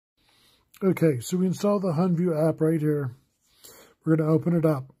Okay, so we installed the Honview app right here. We're going to open it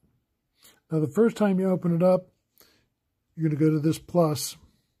up. Now, the first time you open it up, you're going to go to this plus.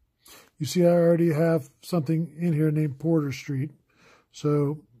 You see I already have something in here named Porter Street.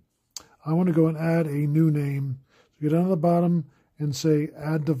 So I want to go and add a new name. So go down to the bottom and say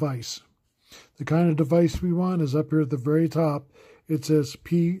Add Device. The kind of device we want is up here at the very top. It says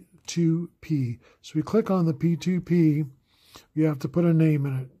P2P. So we click on the P2P. You have to put a name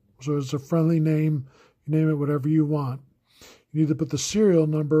in it. So it's a friendly name. You name it whatever you want. You need to put the serial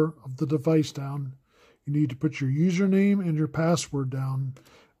number of the device down. You need to put your username and your password down.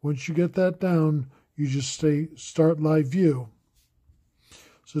 Once you get that down, you just say Start Live View.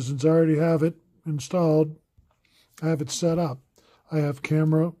 So since I already have it installed, I have it set up. I have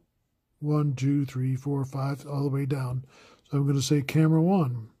camera 1, 2, 3, 4, 5, all the way down. So I'm going to say camera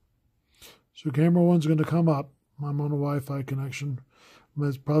 1. So camera 1 is going to come up. I'm on a Wi-Fi connection.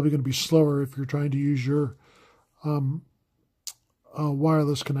 It's probably going to be slower if you're trying to use your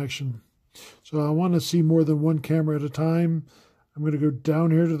wireless connection. So I want to see more than one camera at a time. I'm going to go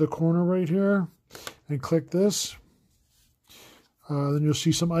down here to the corner right here and click this. Then you'll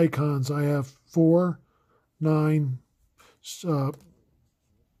see some icons. I have 4, 9,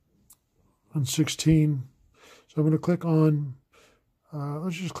 and 16. So I'm going to click on,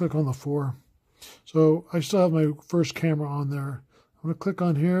 let's just click on the 4. So I still have my first camera on there. I'm going to click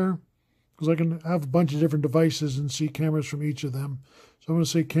on here because I can have a bunch of different devices and see cameras from each of them. So I'm going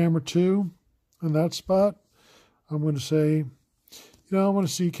to say camera 2 in that spot. I'm going to say, I want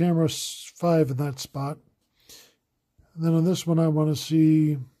to see camera 5 in that spot. And then on this one, I want to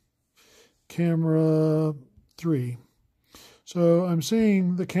see camera 3. So I'm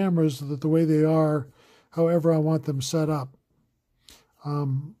seeing the cameras the way they are, however I want them set up.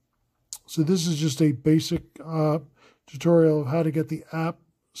 So this is just a basic tutorial of how to get the app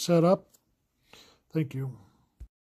set up. Thank you.